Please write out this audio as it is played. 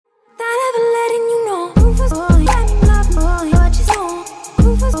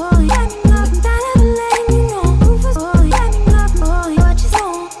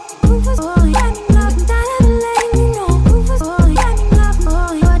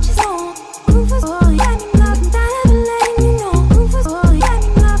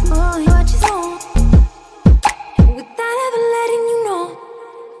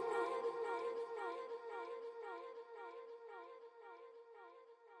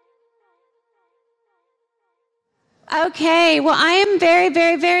Okay, well, I am very,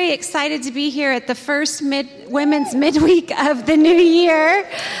 very, very excited to be here at the first Women's Midweek of the new year.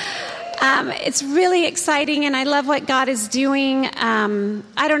 It's really exciting, and I love what God is doing.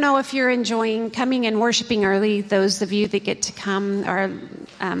 I don't know if you're enjoying coming and worshiping early, those of you that get to come, or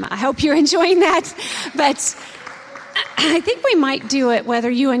I hope you're enjoying that. But I think we might do it whether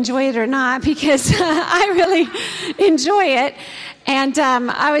you enjoy it or not, because I really enjoy it. And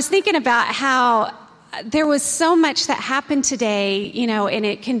I was thinking about how there was so much that happened today, and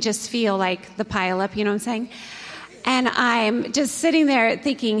it can just feel like the pileup, you know what I'm saying? And I'm just sitting there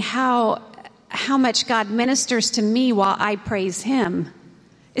thinking how much God ministers to me while I praise Him.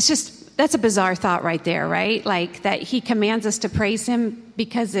 It's just, that's a bizarre thought right there, right? Like that He commands us to praise Him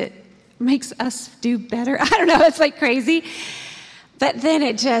because it makes us do better. I don't know, it's like crazy. But then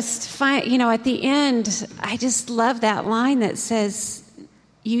it just, at the end, I just love that line that says,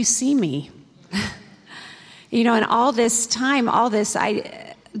 "You see me." And all this time,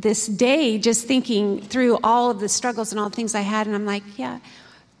 this day, just thinking through all of the struggles and all the things I had, and I'm like, yeah.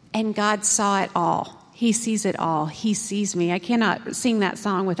 And God saw it all. He sees it all. He sees me. I cannot sing that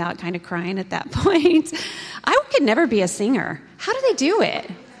song without kind of crying at that point. I could never be a singer. How do they do it?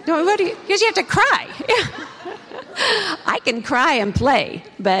 Because you have to cry. I can cry and play,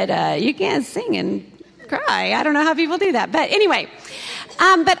 but you can't sing and cry. I don't know how people do that. But anyway,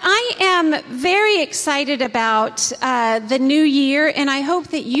 but I am very excited about the new year, and I hope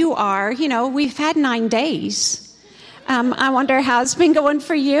that you are. We've had 9 days. I wonder how it's been going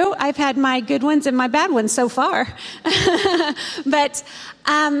for you. I've had my good ones and my bad ones so far. But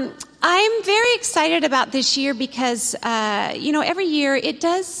I'm very excited about this year because, every year it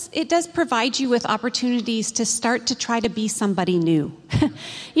does provide you with opportunities to start to try to be somebody new,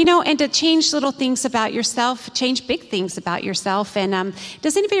 and to change little things about yourself, change big things about yourself. And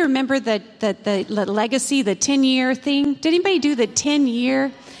does anybody remember the legacy, the 10-year thing? Did anybody do the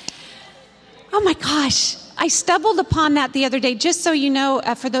 10-year? Oh my gosh. I stumbled upon that the other day, just so you know,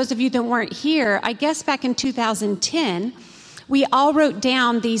 for those of you that weren't here, I guess back in 2010, we all wrote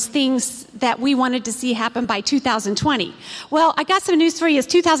down these things that we wanted to see happen by 2020. Well, I got some news for you. It's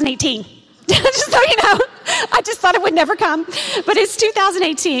 2018. Just so you know, I just thought it would never come, but it's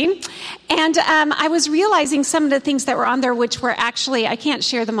 2018. And I was realizing some of the things that were on there, which were actually, I can't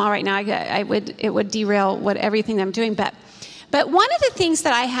share them all right now. It would derail everything that I'm doing, But one of the things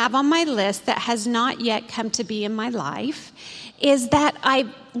that I have on my list that has not yet come to be in my life is that I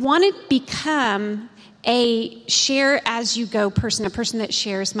want to become a share-as-you-go person, a person that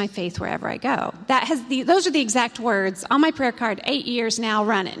shares my faith wherever I go. Those are the exact words on my prayer card, 8 years now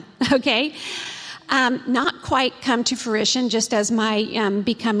running, okay? Not quite come to fruition, just as my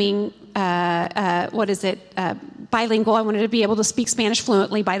becoming, bilingual. I wanted to be able to speak Spanish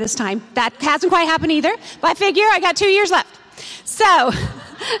fluently by this time. That hasn't quite happened either, but I figure I got 2 years left. So,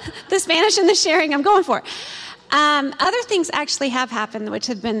 the Spanish and the sharing I'm going for. Other things actually have happened, which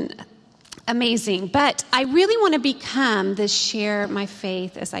have been amazing. But I really want to become this share my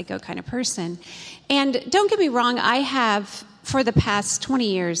faith as I go kind of person. And don't get me wrong, I have, for the past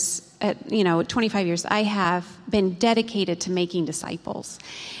 20 years, 25 years, I have been dedicated to making disciples.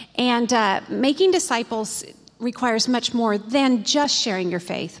 And making disciples requires much more than just sharing your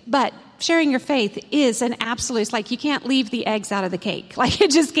faith. But sharing your faith is an absolute, it's like you can't leave the eggs out of the cake. Like you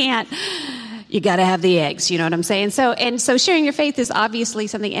just can't. You got to have the eggs, you know what I'm saying? So sharing your faith is obviously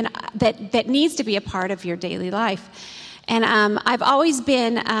something that needs to be a part of your daily life. And I've always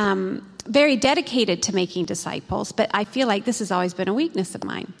been very dedicated to making disciples, but I feel like this has always been a weakness of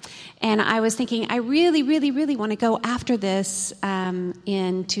mine. And I was thinking, I really, really, really want to go after this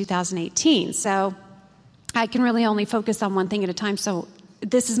in 2018. So I can really only focus on one thing at a time. So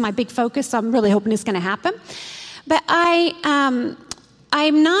this is my big focus. So I'm really hoping it's going to happen. But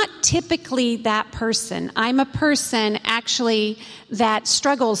I'm not typically that person. I'm a person actually that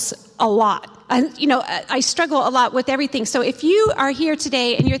struggles a lot. I struggle a lot with everything. So if you are here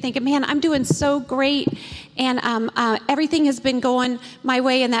today and you're thinking, man, I'm doing so great and everything has been going my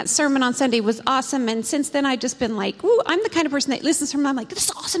way and that sermon on Sunday was awesome. And since then I've just been like, ooh, I'm the kind of person that listens to them. I'm like, this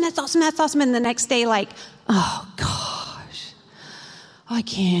is awesome, that's awesome, that's awesome. And the next day like, oh gosh, I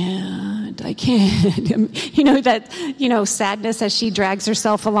can't. Sadness as she drags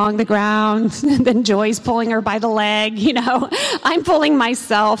herself along the ground, and then joy's pulling her by the leg, I'm pulling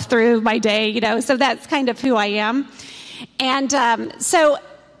myself through my day, so that's kind of who I am. And so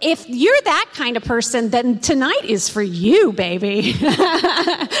if you're that kind of person, then tonight is for you, baby.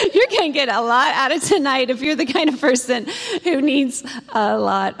 You're going to get a lot out of tonight if you're the kind of person who needs a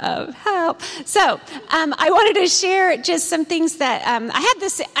lot of help. So I wanted to share just some things that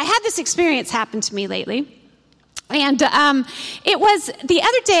I had this experience happen to me lately. And it was the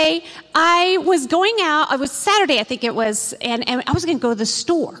other day, I was going out, it was Saturday, I think it was, and I was going to go to the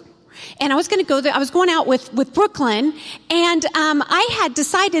store. And I was going to go there, I was going out with Brooklyn, and I had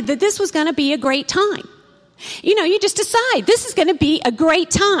decided that this was going to be a great time. You know, you just decide, this is going to be a great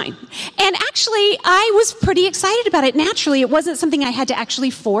time. And actually, I was pretty excited about it. Naturally, it wasn't something I had to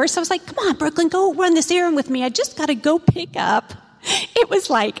actually force. I was like, come on, Brooklyn, go run this errand with me. I just got to go pick up. It was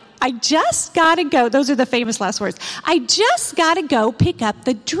like, I just got to go. Those are the famous last words. I just got to go pick up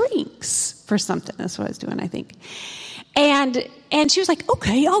the drinks for something. That's what I was doing, I think. And she was like,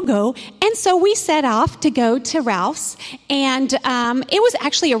 okay, I'll go. And so we set off to go to Ralph's. And it was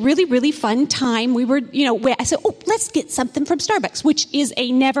actually a really, really fun time. We were, I said, oh, let's get something from Starbucks, which is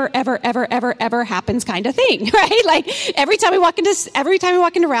a never, ever, ever, ever, ever happens kind of thing, right? Like every time we walk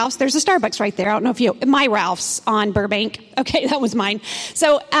into Ralph's, there's a Starbucks right there. I don't know if my Ralph's on Burbank. Okay, that was mine.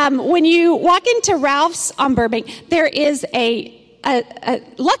 So when you walk into Ralph's on Burbank, there is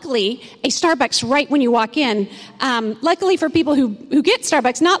luckily a Starbucks right when you walk in. Luckily for people who get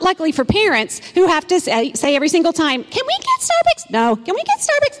Starbucks, not luckily for parents who have to say every single time, can we get Starbucks? No. Can we get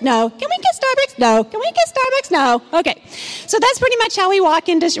Starbucks? No. Can we get Starbucks? No. Can we get Starbucks? No. Okay. So that's pretty much how we walk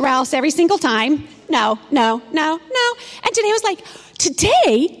into Ralph's every single time. No. And today was like,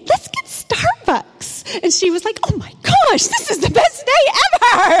 today, let's get Starbucks. And she was like, oh my gosh, this is the best day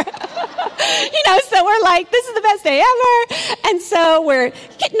ever. So we're like, this is the best day ever. And so we're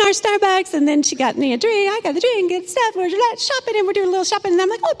getting our Starbucks, and then she got me a drink, I got the drink and stuff. We're shopping, and we're doing a little shopping, and I'm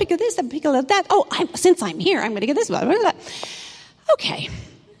like, oh, pick up this, and pick up that. Oh, since I'm here, I'm going to get this. Blah, blah, blah. Okay.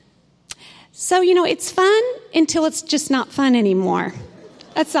 So, it's fun until it's just not fun anymore.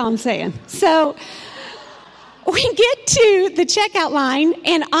 That's all I'm saying. So we get to the checkout line,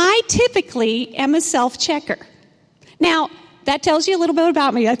 and I typically am a self-checker. Now, that tells you a little bit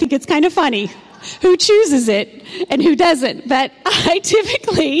about me. I think it's kind of funny who chooses it and who doesn't. But I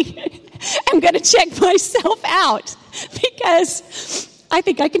typically am going to check myself out because I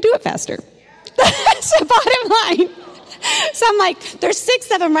think I can do it faster. That's the bottom line. So I'm like, there's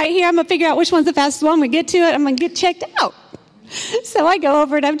 6 of them right here. I'm going to figure out which one's the fastest one. We get to it, I'm going to get checked out. So I go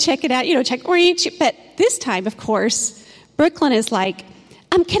over and I'm checking out, check orange. But this time, of course, Brooklyn is like,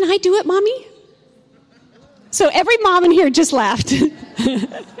 can I do it, Mommy? So every mom in here just laughed.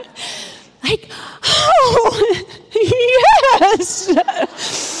 Like, oh, yes. That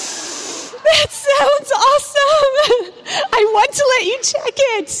sounds awesome. I want to let you check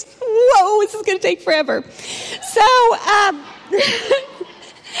it. Whoa, this is going to take forever. So,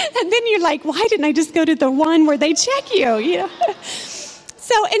 and then you're like, why didn't I just go to the one where they check you?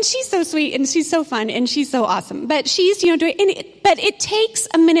 So, and she's so sweet, and she's so fun, and she's so awesome. But she's, doing it. But it takes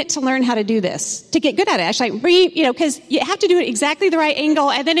a minute to learn how to do this, to get good at it. Actually, because you have to do it exactly the right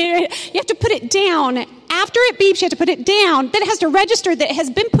angle, and then you have to put it down. After it beeps, you have to put it down. Then it has to register that it has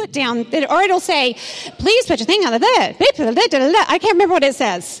been put down, or it'll say, please put your thing on the bed. I can't remember what it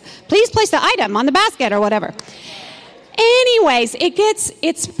says. Please place the item on the basket or whatever. Anyways,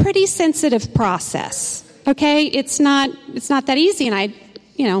 it's pretty sensitive process. Okay, it's not that easy, and I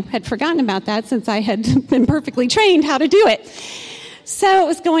had forgotten about that since I had been perfectly trained how to do it. So it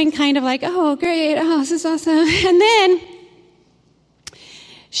was going kind of like, oh, great, oh, this is awesome. And then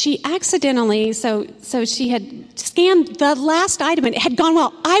she accidentally, so she had scanned the last item, and it had gone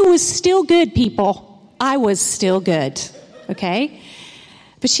well. I was still good, people. I was still good, okay?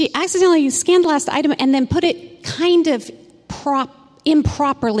 But she accidentally scanned the last item and then put it kind of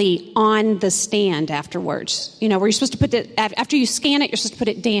improperly on the stand afterwards. Where you're supposed to put it, after you scan it, you're supposed to put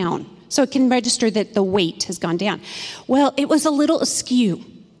it down so it can register that the weight has gone down. Well, it was a little askew.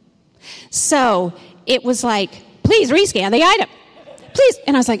 So it was like, please rescan the item. Please.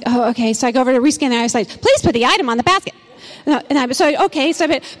 And I was like, oh, okay. So I go over to rescan the item. I was like, please put the item on the basket. So I put, please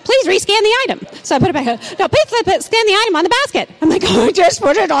rescan the item. So I put it back. No, please scan the item on the basket. I'm like, oh, just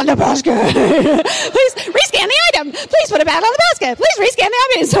put it on the basket. Please rescan the item. Please put it back on the basket. Please rescan the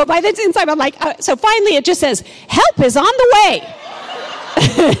item. So by this inside, I'm like, so finally it just says, help is on the way.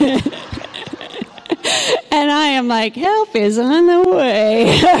 And I am like, help is on the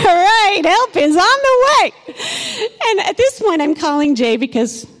way. All right, help is on the way. And at this point, I'm calling Jay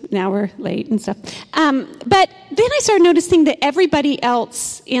because now we're late and stuff. But then I started noticing that everybody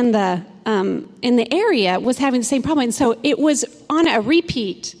else in the area was having the same problem. And so it was on a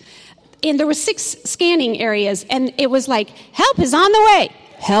repeat. And there were 6 scanning areas. And it was like, help is on the way.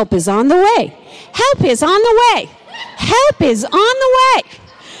 Help is on the way. Help is on the way. Help is on the way.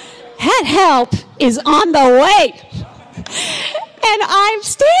 That help is on the way. And I'm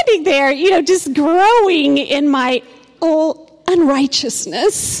standing there, just growing in my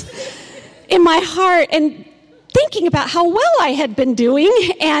unrighteousness in my heart. And thinking about how well I had been doing,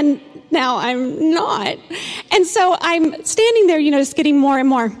 and now I'm not. And so I'm standing there, just getting more and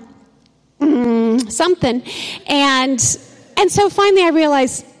more something. And so finally I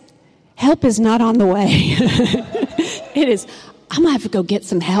realized help is not on the way. It is, I'm going to have to go get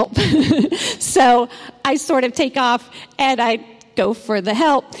some help. So I sort of take off and I go for the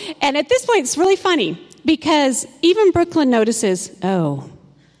help. And at this point, it's really funny because even Brooklyn notices,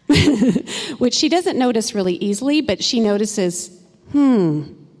 which she doesn't notice really easily, but she notices,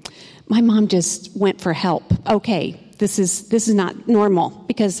 my mom just went for help. Okay, this is not normal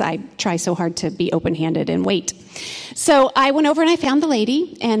because I try so hard to be open-handed and wait. So I went over and I found the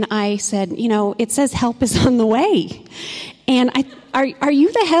lady and I said, it says help is on the way. And are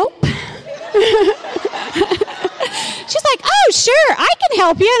you the help? She's like, oh, sure, I can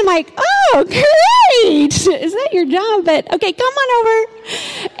help you. And I'm like, oh, great. Is that your job? But okay, come on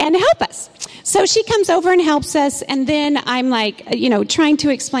over and help us. So she comes over and helps us. And then I'm like, trying to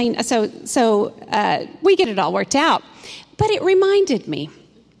explain. So we get it all worked out. But it reminded me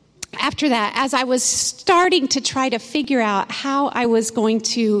after that, as I was starting to try to figure out how I was going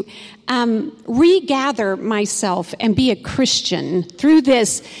to regather myself and be a Christian through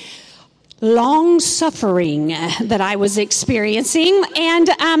this long suffering that I was experiencing. And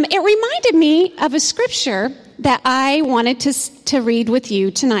it reminded me of a scripture that I wanted to read with you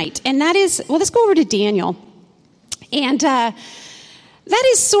tonight. And that is, let's go over to Daniel. And that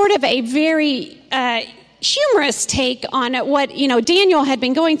is sort of a very humorous take on what, Daniel had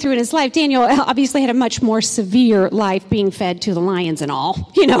been going through in his life. Daniel obviously had a much more severe life being fed to the lions and all,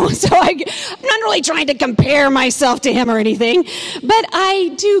 so I'm not really trying to compare myself to him or anything, but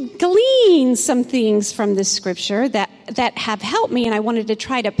I do glean some things from this scripture that have helped me, and I wanted to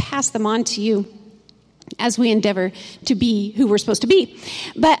try to pass them on to you as we endeavor to be who we're supposed to be.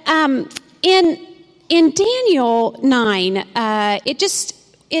 But in Daniel 9,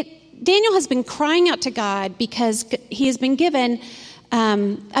 Daniel has been crying out to God because he has been given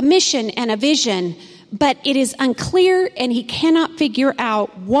a mission and a vision, but it is unclear and he cannot figure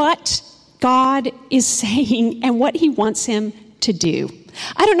out what God is saying and what he wants him to do.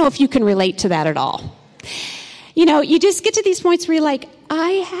 I don't know if you can relate to that at all. You just get to these points where you're like, I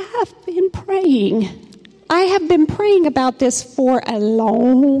have been praying. I have been praying about this for a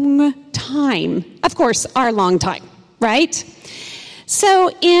long time. Of course, our long time, right?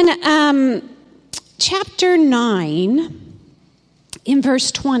 So in chapter 9, in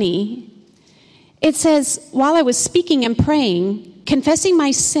verse 20, it says, while I was speaking and praying, confessing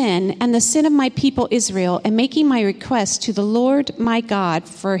my sin and the sin of my people Israel, and making my request to the Lord my God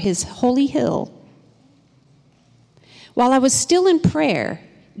for his holy hill, while I was still in prayer,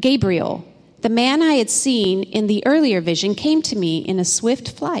 Gabriel, the man I had seen in the earlier vision, came to me in a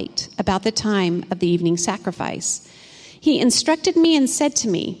swift flight about the time of the evening sacrifice. He instructed me and said to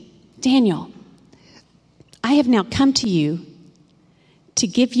me, Daniel, I have now come to you to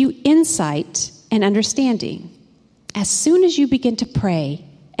give you insight and understanding. As soon as you begin to pray,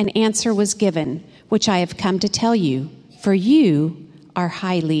 an answer was given, which I have come to tell you, for you are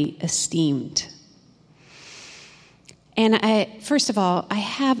highly esteemed. And first of all, I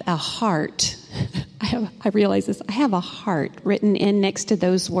have a heart. I realize this. I have a heart written in next to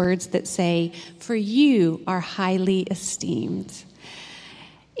those words that say, for you are highly esteemed.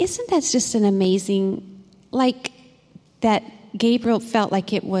 Isn't that just an amazing, like that Gabriel felt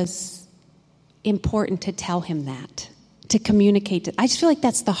like it was important to tell him that, to communicate. I just feel like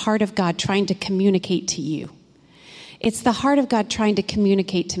that's the heart of God trying to communicate to you. It's the heart of God trying to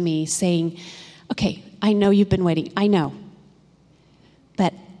communicate to me, saying, okay, I know you've been waiting. I know.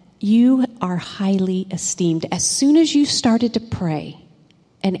 But you are highly esteemed. As soon as you started to pray,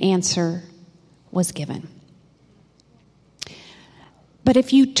 an answer was given. But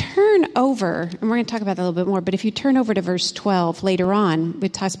if you turn over, and we're going to talk about that a little bit more, but if you turn over to verse 12 later on,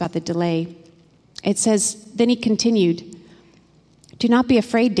 it talks about the delay. It says, then he continued, do not be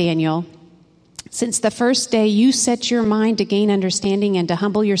afraid, Daniel. Since the first day you set your mind to gain understanding and to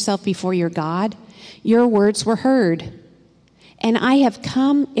humble yourself before your God, your words were heard, and I have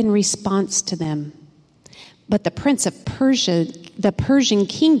come in response to them. But the prince of Persia, the Persian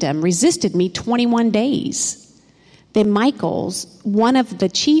kingdom, resisted me 21 days. Then Michael, one of the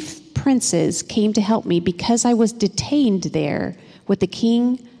chief princes, came to help me because I was detained there with the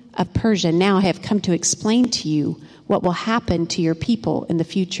king of Persia. Now I have come to explain to you what will happen to your people in the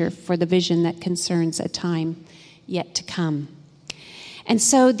future for the vision that concerns a time yet to come. And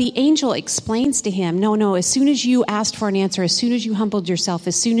so the angel explains to him, no, as soon as you asked for an answer, as soon as you humbled yourself,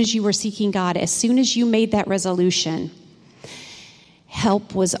 as soon as you were seeking God, as soon as you made that resolution,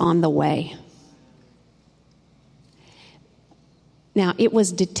 help was on the way. Now, it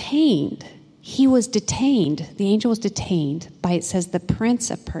was detained. He was detained. The angel was detained by, it says, the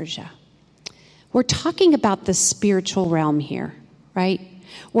prince of Persia. We're talking about the spiritual realm here, right?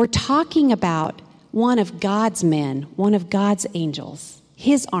 We're talking about one of God's men, one of God's angels,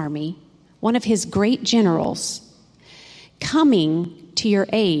 his army, one of his great generals, coming to your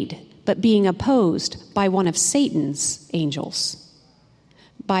aid, but being opposed by one of Satan's angels,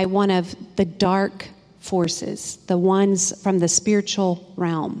 by one of the dark forces, the ones from the spiritual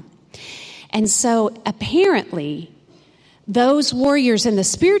realm. And so apparently, those warriors in the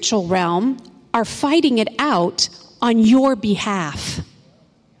spiritual realm are fighting it out on your behalf.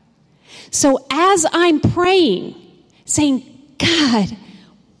 So as I'm praying, saying, God,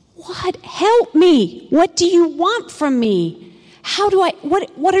 help me? What do you want from me?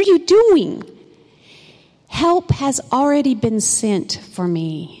 What are you doing? Help has already been sent for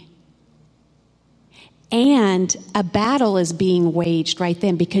me. And a battle is being waged right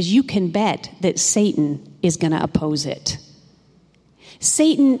then, because you can bet that Satan is going to oppose it.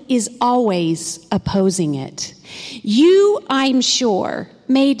 Satan is always opposing it. You, I'm sure,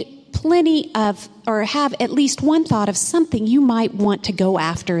 made plenty of, or have at least one thought of something you might want to go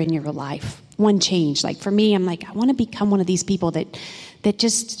after in your life. One change. Like for me, I'm like, I want to become one of these people that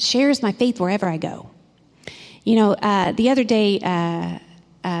just shares my faith wherever I go. You know, the other day,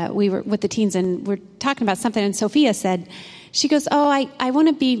 we were with the teens and we're talking about something, and Sophia said, she goes, I want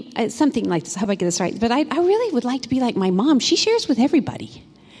to be something like this. How do I get this right? But I really would like to be like my mom. She shares with everybody.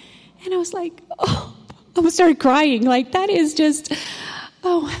 And I was like, I started crying. Like, that is just,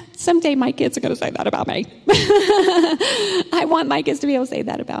 someday my kids are going to say that about me. I want my kids to be able to say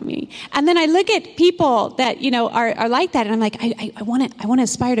that about me. And then I look at people that, you know, are like that, and I'm like, I want to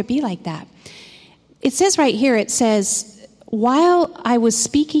aspire to be like that. It says right here, it says, while I was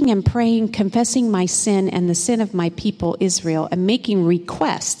speaking and praying, confessing my sin and the sin of my people Israel, and making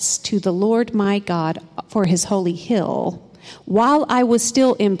requests to the Lord my God for his holy hill, while I was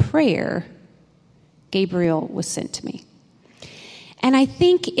still in prayer, Gabriel was sent to me. And I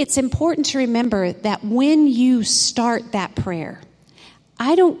think it's important to remember that when you start that prayer,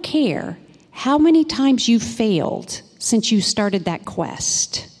 I don't care how many times you failed since you started that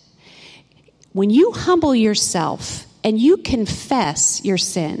quest. When you humble yourself and you confess your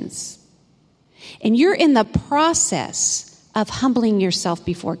sins, and you're in the process of humbling yourself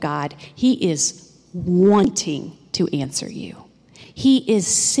before God, he is wanting to answer you. He is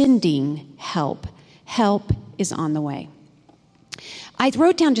sending help. Help is on the way. I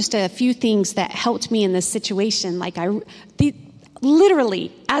wrote down just a few things that helped me in this situation. Like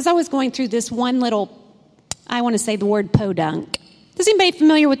literally, as I was going through this one little, I want to say the word podunk. Is anybody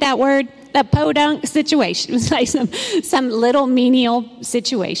familiar with that word? The podunk situation. It was like some little menial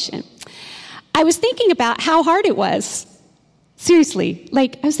situation. I was thinking about how hard it was. Seriously.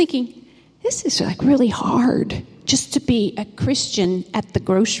 Like, I was thinking, this is like really hard just to be a Christian at the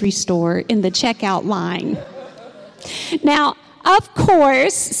grocery store in the checkout line. Now, of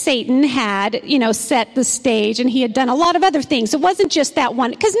course, Satan had, set the stage, and he had done a lot of other things. It wasn't just that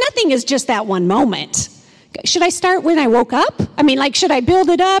one, because nothing is just that one moment. Should I start when I woke up? I mean, like, should I build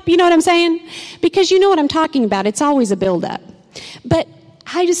it up? You know what I'm saying? Because you know what I'm talking about. It's always a build up. But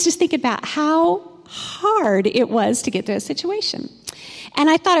I just thinking about how hard it was to get to a situation. And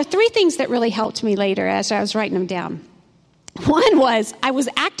I thought of three things that really helped me later as I was writing them down. One was I was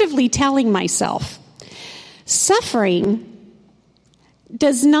actively telling myself, suffering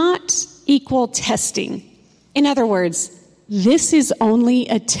does not equal testing. In other words, this is only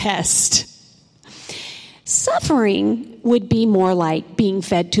a test. Suffering would be more like being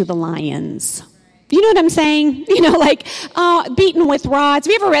fed to the lions. You know what I'm saying? Beaten with rods.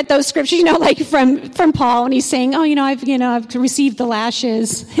 Have you ever read those scriptures? Like from Paul, and he's saying, I've received the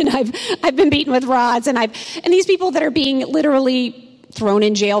lashes, and I've been beaten with rods, and these people that are being literally thrown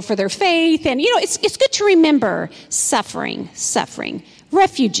in jail for their faith, and it's good to remember suffering,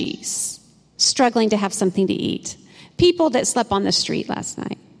 refugees struggling to have something to eat, people that slept on the street last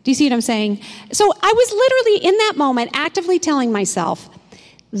night. Do you see what I'm saying? So I was literally in that moment actively telling myself,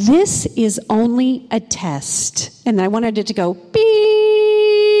 this is only a test. And I wanted it to go beep,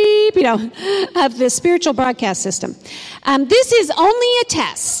 of the spiritual broadcast system. This is only a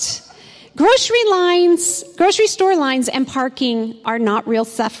test. Grocery store lines and parking are not real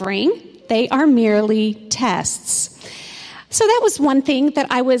suffering. They are merely tests. So that was one thing that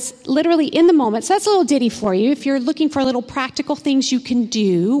I was literally in the moment. So that's a little ditty for you if you're looking for little practical things you can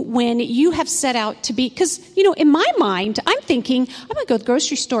do when you have set out to be. Because, in my mind, I'm thinking, I'm going to go to the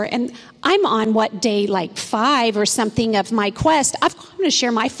grocery store, and I'm on day 5 or something of my quest. I'm going to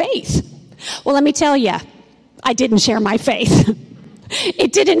share my faith. Well, let me tell you, I didn't share my faith.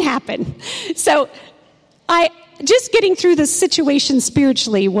 It didn't happen. So just getting through this situation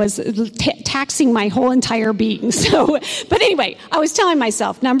spiritually was taxing my whole entire being. But anyway, I was telling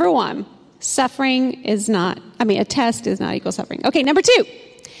myself, number one, a test is not equal suffering. Okay, number two,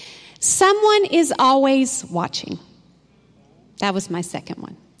 someone is always watching. That was my second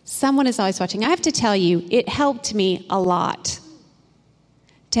one. Someone is always watching. I have to tell you, it helped me a lot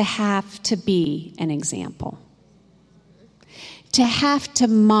to have to be an example, to have to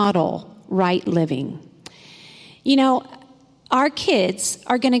model right living. You know, our kids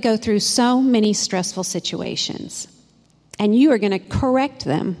are going to go through so many stressful situations, and you are going to correct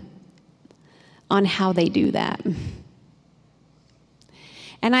them on how they do that.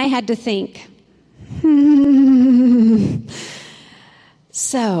 And I had to think,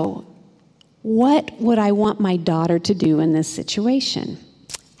 so what would I want my daughter to do in this situation?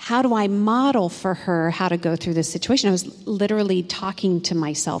 How do I model for her how to go through this situation? I was literally talking to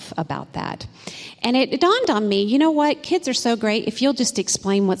myself about that. And it dawned on me, you know what? Kids are so great. If you'll just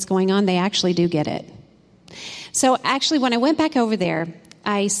explain what's going on, they actually do get it. So actually, when I went back over there,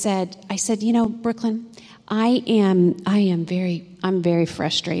 I said, you know, Brooklyn, I'm very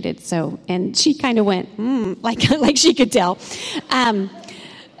frustrated. So, and she kind of went, like she could tell.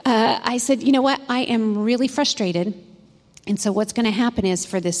 I said, you know what? I am really frustrated. And so what's going to happen is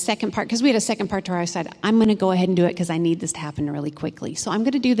for this second part, because we had a second part to our side, I'm going to go ahead and do it because I need this to happen really quickly. So I'm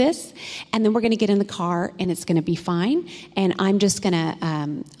going to do this, and then we're going to get in the car, and it's going to be fine. And I'm just going to,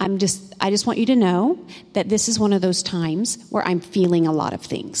 I just want you to know that this is one of those times where I'm feeling a lot of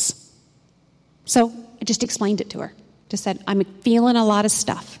things. So I just explained it to her. Just said, I'm feeling a lot of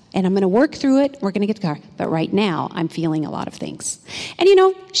stuff, and I'm going to work through it. We're going to get the car. But right now, I'm feeling a lot of things. And, you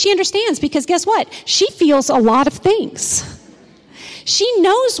know, she understands because guess what? She feels a lot of things. She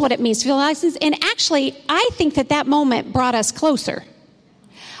knows what it means to feel things. And actually, I think that moment brought us closer.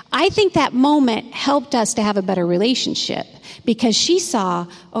 I think that moment helped us to have a better relationship because she saw,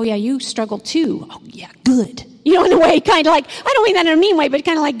 oh, yeah, you struggle too. Oh, yeah, good. You know, in a way, kind of like, I don't mean that in a mean way, but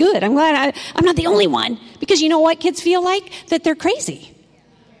kind of like, good. I'm glad I'm not the only one. Because you know what kids feel like? That they're crazy.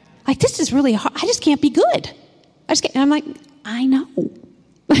 Like, this is really hard. I just can't be good. And I'm like, I know.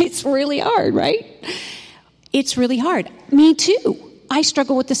 It's really hard, right? It's really hard. Me too. I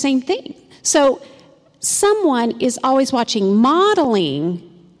struggle with the same thing. So someone is always watching, modeling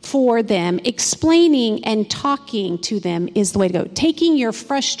for them, explaining and talking to them is the way to go. Taking your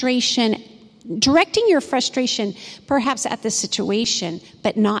frustration, directing your frustration perhaps at the situation,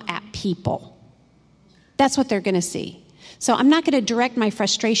 but not at people. That's what they're going to see. So I'm not going to direct my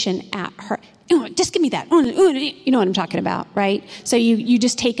frustration at her. Just give me that. You know what I'm talking about, right? So you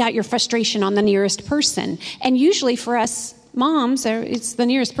just take out your frustration on the nearest person. And usually for us moms, it's the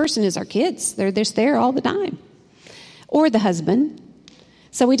nearest person is our kids. They're just there all the time. Or the husband.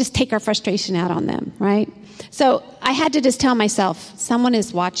 So we just take our frustration out on them, right? So I had to just tell myself, someone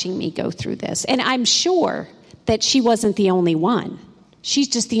is watching me go through this. And I'm sure that she wasn't the only one. She's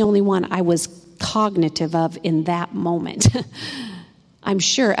just the only one I was cognitive of in that moment. I'm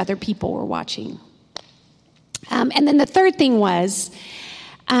sure other people were watching. And then the third thing was,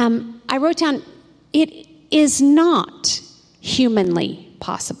 I wrote down, it is not humanly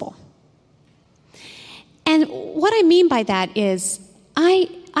possible. And what I mean by that is, I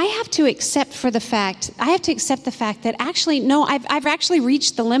have to accept the fact that actually, no, I've actually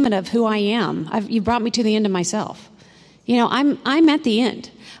reached the limit of who I am. You brought me to the end of myself. You know, I'm at the end.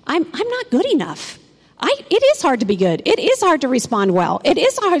 I'm not good enough. It is hard to be good. It is hard to respond well. It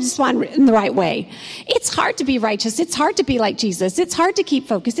is hard to respond in the right way. It's hard to be righteous. It's hard to be like Jesus. It's hard to keep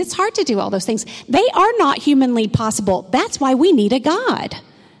focused. It's hard to do all those things. They are not humanly possible. That's why we need a God.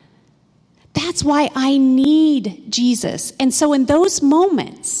 That's why I need Jesus. And so in those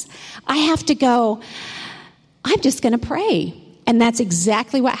moments, I have to go, I'm just going to pray. And that's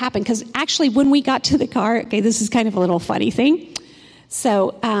exactly what happened. Because actually, when we got to the car, okay, this is kind of a little funny thing.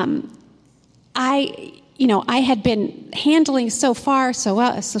 So I had been handling so far so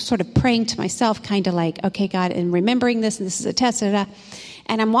well, so sort of praying to myself, kind of like, okay, God, and remembering this, and this is a test, da, da.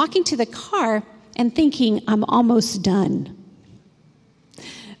 And I'm walking to the car and thinking, I'm almost done.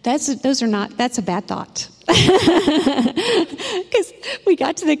 That's a bad thought. Because we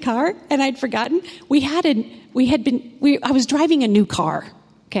got to the car and I'd forgotten I was driving a new car,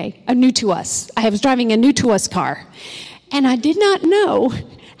 okay, new to us. I was driving a new to us car, and I did not know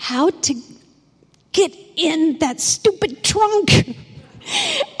how to get in that stupid trunk.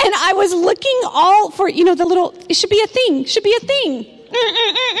 And I was looking all for, the little, it should be a thing.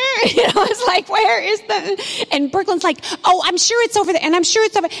 I was like, where is the, and Brooklyn's like, oh, I'm sure it's over there, and I'm sure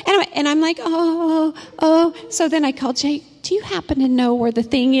it's over, and I'm like, oh. So then I called Jake. do you happen to know where the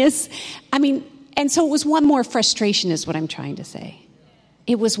thing is? And so it was one more frustration is what I'm trying to say.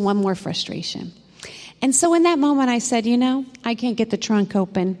 It was one more frustration. And so in that moment, I said, I can't get the trunk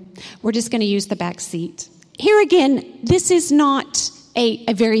open. We're just going to use the back seat. Here again, this is not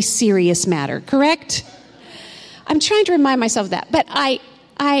a very serious matter, correct? I'm trying to remind myself of that. But I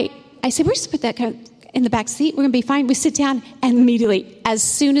said, we're just put that in the back seat. We're going to be fine. We sit down, and immediately, as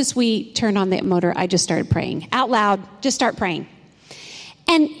soon as we turned on the motor, I just started praying out loud. Just start praying.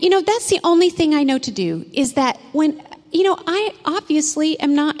 And, that's the only thing I know to do is that when, I obviously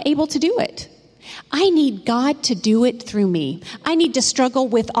am not able to do it. I need God to do it through me. I need to struggle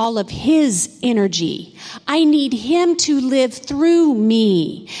with all of His energy. I need Him to live through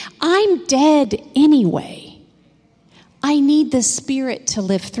me. I'm dead anyway. I need the Spirit to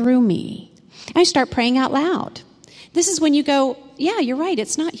live through me. I start praying out loud. This is when you go, yeah, you're right.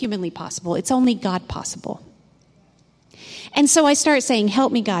 It's not humanly possible. It's only God possible. And so I start saying,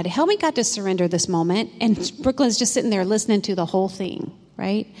 help me God to surrender this moment. And Brooklyn's just sitting there listening to the whole thing,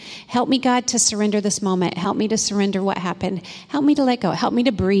 right? Help me God to surrender this moment. Help me to surrender what happened. Help me to let go. Help me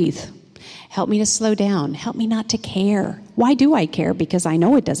to breathe. Help me to slow down. Help me not to care. Why do I care? Because I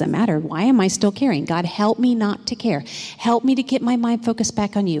know it doesn't matter. Why am I still caring? God, help me not to care. Help me to get my mind focused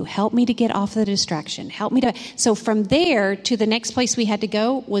back on you. Help me to get off the distraction. Help me to... So from there to the next place we had to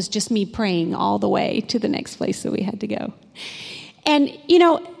go was just me praying all the way to the next place that we had to go. And,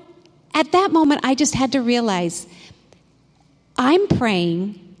 at that moment, I just had to realize I'm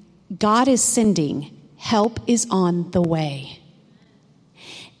praying, God is sending, help is on the way.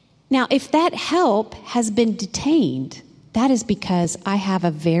 Now, if that help has been detained, that is because I have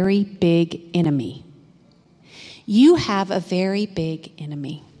a very big enemy. You have a very big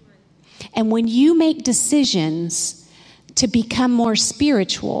enemy. And when you make decisions to become more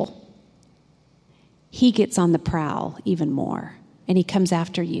spiritual, he gets on the prowl even more, and he comes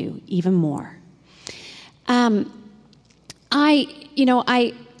after you even more. I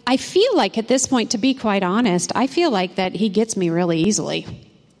feel like at this point, to be quite honest, I feel like that he gets me really easily.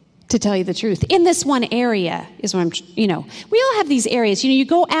 To tell you the truth, in this one area is what we all have these areas. You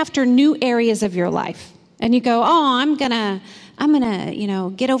go after new areas of your life, and you go, I'm gonna,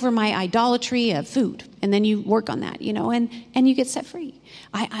 get over my idolatry of food, and then you work on that, and you get set free.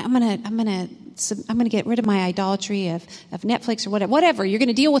 I'm gonna get rid of my idolatry of Netflix or whatever. You're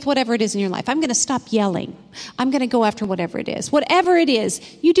gonna deal with whatever it is in your life. I'm gonna stop yelling. I'm gonna go after whatever it is. Whatever it is,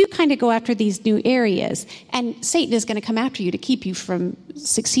 you do kind of go after these new areas, and Satan is gonna come after you to keep you from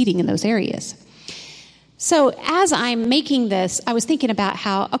succeeding in those areas. So as I'm making this, I was thinking about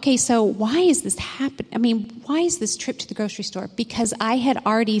so why is this happening? Why is this trip to the grocery store? Because I had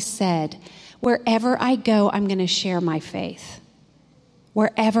already said, wherever I go, I'm going to share my faith.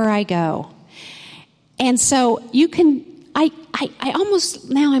 Wherever I go. And so I almost,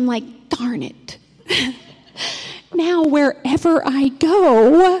 now I'm like, darn it. Now wherever I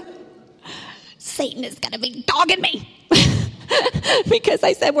go, Satan is going to be dogging me. Because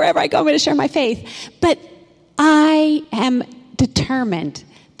I said, wherever I go, I'm going to share my faith. But I am determined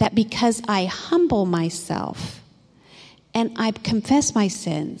that because I humble myself and I confess my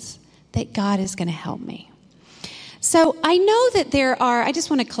sins, that God is going to help me. So I know that I just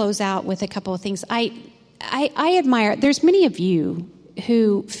want to close out with a couple of things. I admire, there's many of you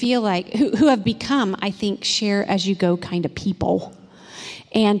who feel like, who have become, I think, share as you go kind of people.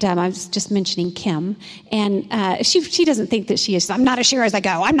 And I was just mentioning Kim, and she doesn't think that she is. I'm not a share as I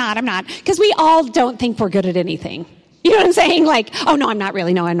go. I'm not. Because we all don't think we're good at anything. You know what I'm saying? Like, oh, no, I'm not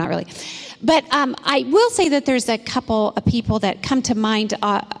really. No, I'm not really. But I will say that there's a couple of people that come to mind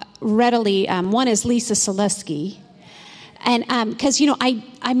readily. One is Lisa Selesky. And because,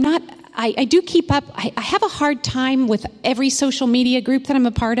 I do keep up. I have a hard time with every social media group that I'm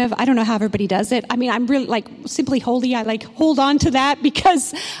a part of. I don't know how everybody does it. I'm really Simply Holy. I hold on to that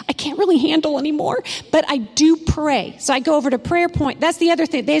because I can't really handle anymore. But I do pray. So I go over to prayer point. That's the other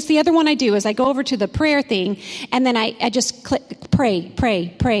thing. That's the other one I do is I go over to the prayer thing, and then I just click pray.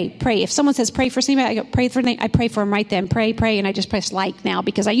 If someone says pray for somebody, I go pray for them. I pray for them right then. Pray, and I just press like now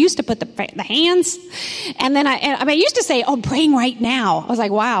because I used to put the hands, and then I used to say, I'm praying right now. I was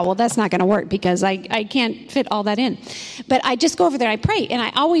like, wow, well that's not going to work because I can't fit all that in. But I just go over there, I pray, and I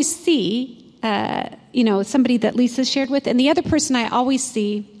always see, somebody that Lisa shared with, and the other person I always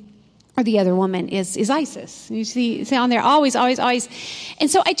see, or the other woman, is Isis. You see on there, always. And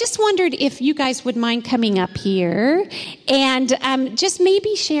so I just wondered if you guys would mind coming up here and just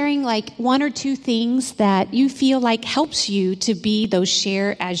maybe sharing like one or two things that you feel like helps you to be those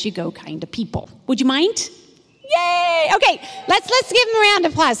share as you go kind of people. Would you mind? Yay! Okay, let's give them a round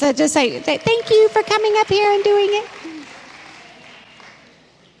of applause. So just say thank you for coming up here and doing it.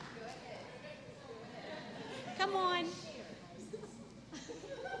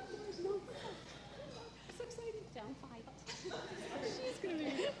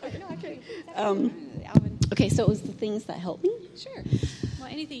 Okay, so it was the things that helped me? Sure. Well,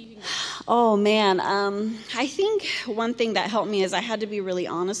 anything you can. Oh, man. I think one thing that helped me is I had to be really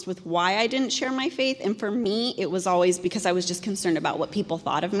honest with why I didn't share my faith. And for me, it was always because I was just concerned about what people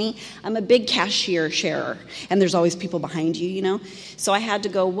thought of me. I'm a big cashier sharer, and there's always people behind you, you know? So I had to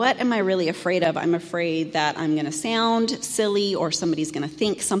go, what am I really afraid of? I'm afraid that I'm going to sound silly, or somebody's going to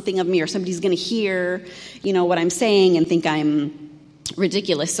think something of me, or somebody's going to hear, you know, what I'm saying and think I'm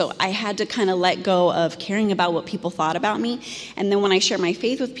ridiculous. So I had to kind of let go of caring about what people thought about me. And then when I share my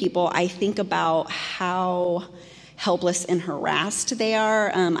faith with people, I think about how helpless and harassed they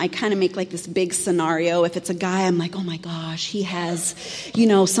are. I kind of make like this big scenario. If it's a guy, I'm like, oh my gosh, he has, you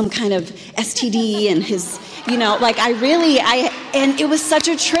know, some kind of STD and his, you know, like and it was such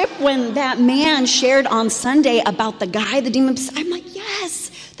a trip when that man shared on Sunday about the guy, the demon. I'm like,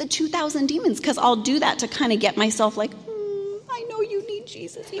 yes, the 2,000 demons, because I'll do that to kind of get myself like, I know you need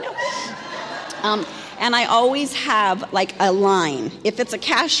Jesus, you know. And I always have like a line. If it's a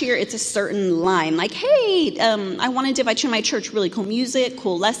cashier, it's a certain line. Like, hey, I wanted to invite you to my church. Really cool music,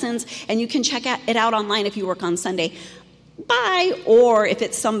 cool lessons. And you can check it out online if you work on Sunday. Bye. Or if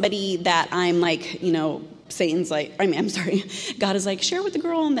it's somebody that I'm like, you know, God is like, share with the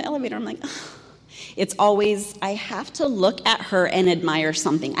girl in the elevator. I'm like, ugh. It's always, I have to look at her and admire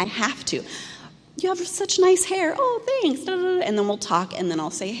something. I have to. You have such nice hair. Oh, thanks. And then we'll talk, and then I'll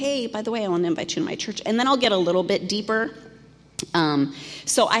say, hey, by the way, I want to invite you to my church. And then I'll get a little bit deeper.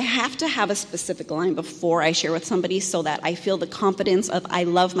 So I have to have a specific line before I share with somebody so that I feel the confidence of, I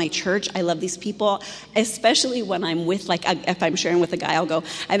love my church. I love these people, especially when I'm with, like, if I'm sharing with a guy, I'll go,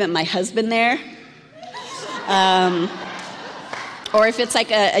 I met my husband there. Or if it's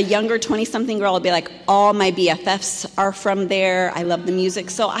like a younger 20-something girl, I'll be like, all my BFFs are from there. I love the music.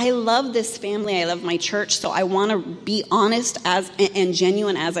 So I love this family. I love my church. So I want to be honest and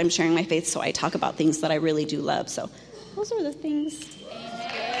genuine as I'm sharing my faith. So I talk about things that I really do love. So those are the things.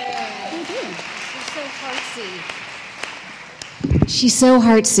 Amen. She's so heartsy. She's so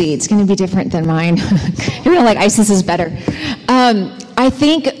heartsy. It's going to be different than mine. You're like, Isis is better. I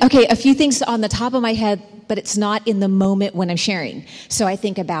think, okay, a few things on the top of my head, but it's not in the moment when I'm sharing. So I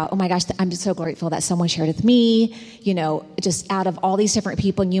think about, oh my gosh, I'm just so grateful that someone shared with me, you know, just out of all these different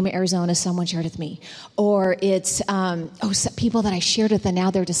people in Yuma, Arizona, someone shared with me. Or it's, people that I shared with and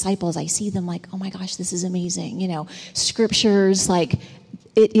now they're disciples. I see them like, oh my gosh, this is amazing. You know, scriptures, like,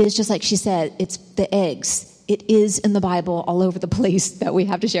 it is just like she said, it's the eggs. It is in the Bible all over the place that we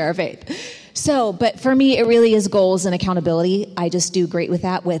have to share our faith. So, but for me, it really is goals and accountability. I just do great with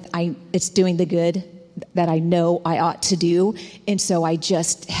that. It's doing the good that I know I ought to do. And so I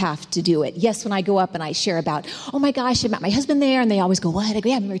just have to do it. Yes, when I go up and I share about, oh my gosh, I met my husband there. And they always go, what? I go,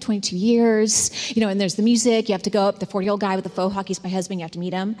 yeah, I've been married 22 years. You know, and there's the music. You have to go up. The 40-year-old guy with the faux hawk, he's my husband. You have to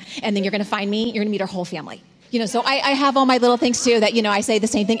meet him. And then you're going to find me. You're going to meet our whole family. You know, so I have all my little things too that, you know, I say the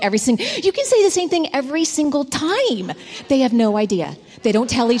same thing you can say the same thing every single time. They have no idea. They don't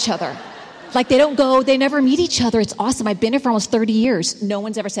tell each other. Like they never meet each other. It's awesome. I've been here for almost 30 years. No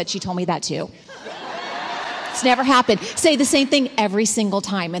one's ever said she told me that too. It's never happened. Say the same thing every single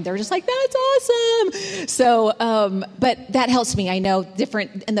time. And they're just like, that's awesome. So, but that helps me. I know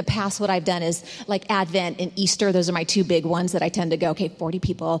different in the past, what I've done is like Advent and Easter. Those are my two big ones that I tend to go, okay, 40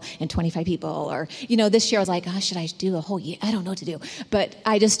 people and 25 people. Or, you know, this year I was like, should I do a whole year? I don't know what to do. But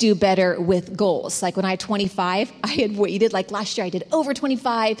I just do better with goals. Like when I had 25, I had waited. Like last year I did over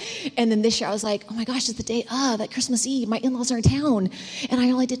 25. And then this year I was like, oh my gosh, it's the day of at Christmas Eve. My in-laws are in town. And I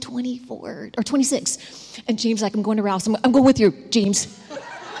only did 24 or 26. And James like, I'm going to Ralph's. I'm going with you, James.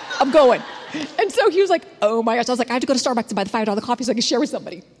 I'm going. And so he was like, oh my gosh. I was like, I have to go to Starbucks to buy the $5 coffee so I can share with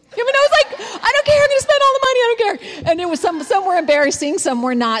somebody. And I was like, I don't care. I'm going to spend all the money. I don't care. And it was some were embarrassing. Some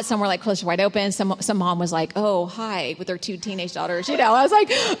were not. Some were like close to wide open. Some mom was like, oh, hi, with their 2 teenage daughters. You know, I was like,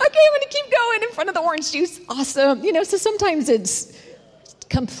 okay, I'm going to keep going in front of the orange juice. Awesome. You know, so sometimes it's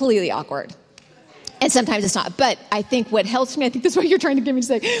completely awkward. And sometimes it's not. But I think what helps me, I think that's what you're trying to get me to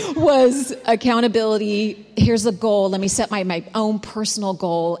say, was accountability. Here's a goal. Let me set my own personal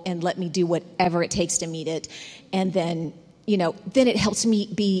goal and let me do whatever it takes to meet it. And then, you know, then it helps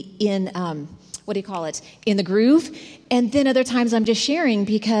me be in, in the groove. And then other times I'm just sharing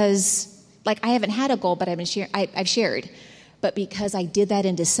because, like, I haven't had a goal, but I've shared. But because I did that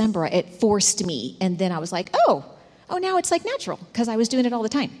in December, it forced me. And then I was like, oh, now it's like natural because I was doing it all the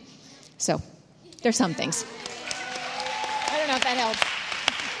time. So there's some things. I don't know if that helps.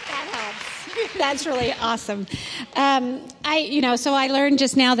 helps. That's really awesome. So I learned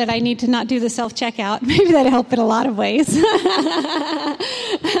just now that I need to not do the self-checkout. Maybe that'll help in a lot of ways.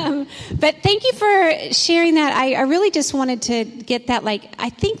 But thank you for sharing that. I really just wanted to get that. I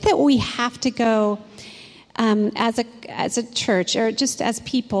think that we have to go as a church or just as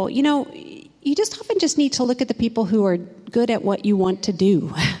people. You just often just need to look at the people who are good at what you want to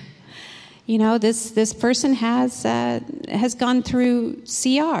do. This person has gone through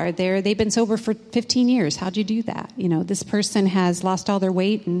CR. They've been sober for 15 years. How'd you do that? This person has lost all their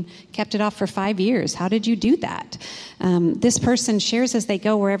weight and kept it off for 5 years. How did you do that? This person shares as they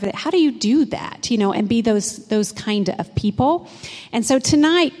go wherever. How do you do that? And be those kind of people. And so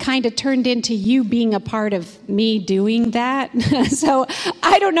tonight kind of turned into you being a part of me doing that. So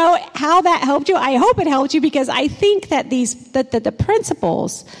I don't know how that helped you. I hope it helped you because I think that the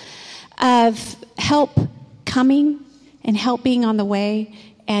principles of help coming and help being on the way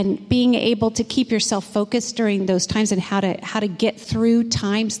and being able to keep yourself focused during those times and how to get through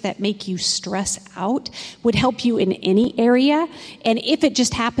times that make you stress out would help you in any area. And if it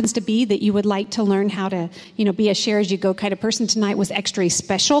just happens to be that you would like to learn how to, be a share as you go kind of person, tonight was extra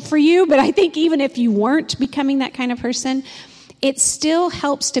special for you. But I think even if you weren't becoming that kind of person, it still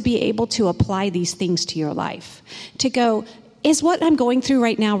helps to be able to apply these things to your life. To go, is what I'm going through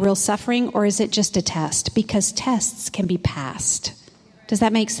right now real suffering, or is it just a test? Because tests can be passed. Does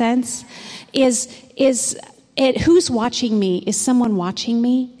that make sense? Is it who's watching me? Is someone watching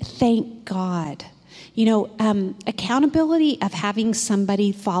me? Thank God. Accountability of having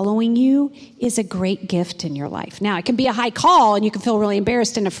somebody following you is a great gift in your life. Now, it can be a high call, and you can feel really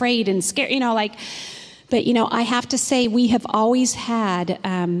embarrassed and afraid and scared, But, I have to say we have always had,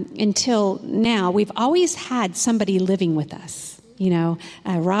 until now, we've always had somebody living with us.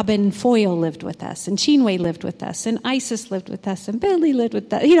 Robin Foyle lived with us, and Chinwe lived with us, and Isis lived with us, and Billy lived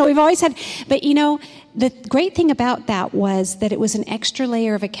with us. We've always had, but, the great thing about that was that it was an extra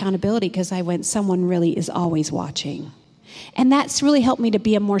layer of accountability because someone really is always watching. And that's really helped me to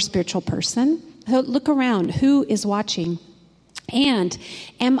be a more spiritual person. So look around. Who is watching? And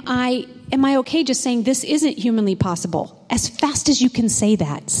am I okay just saying this isn't humanly possible? As fast as you can say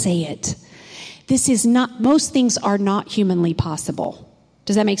that, say it. Most things are not humanly possible.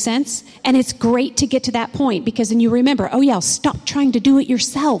 Does that make sense? And it's great to get to that point because then you remember, stop trying to do it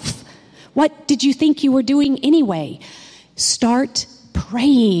yourself. What did you think you were doing anyway? Start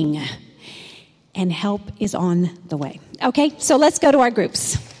praying, and help is on the way. Okay, so let's go to our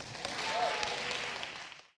groups.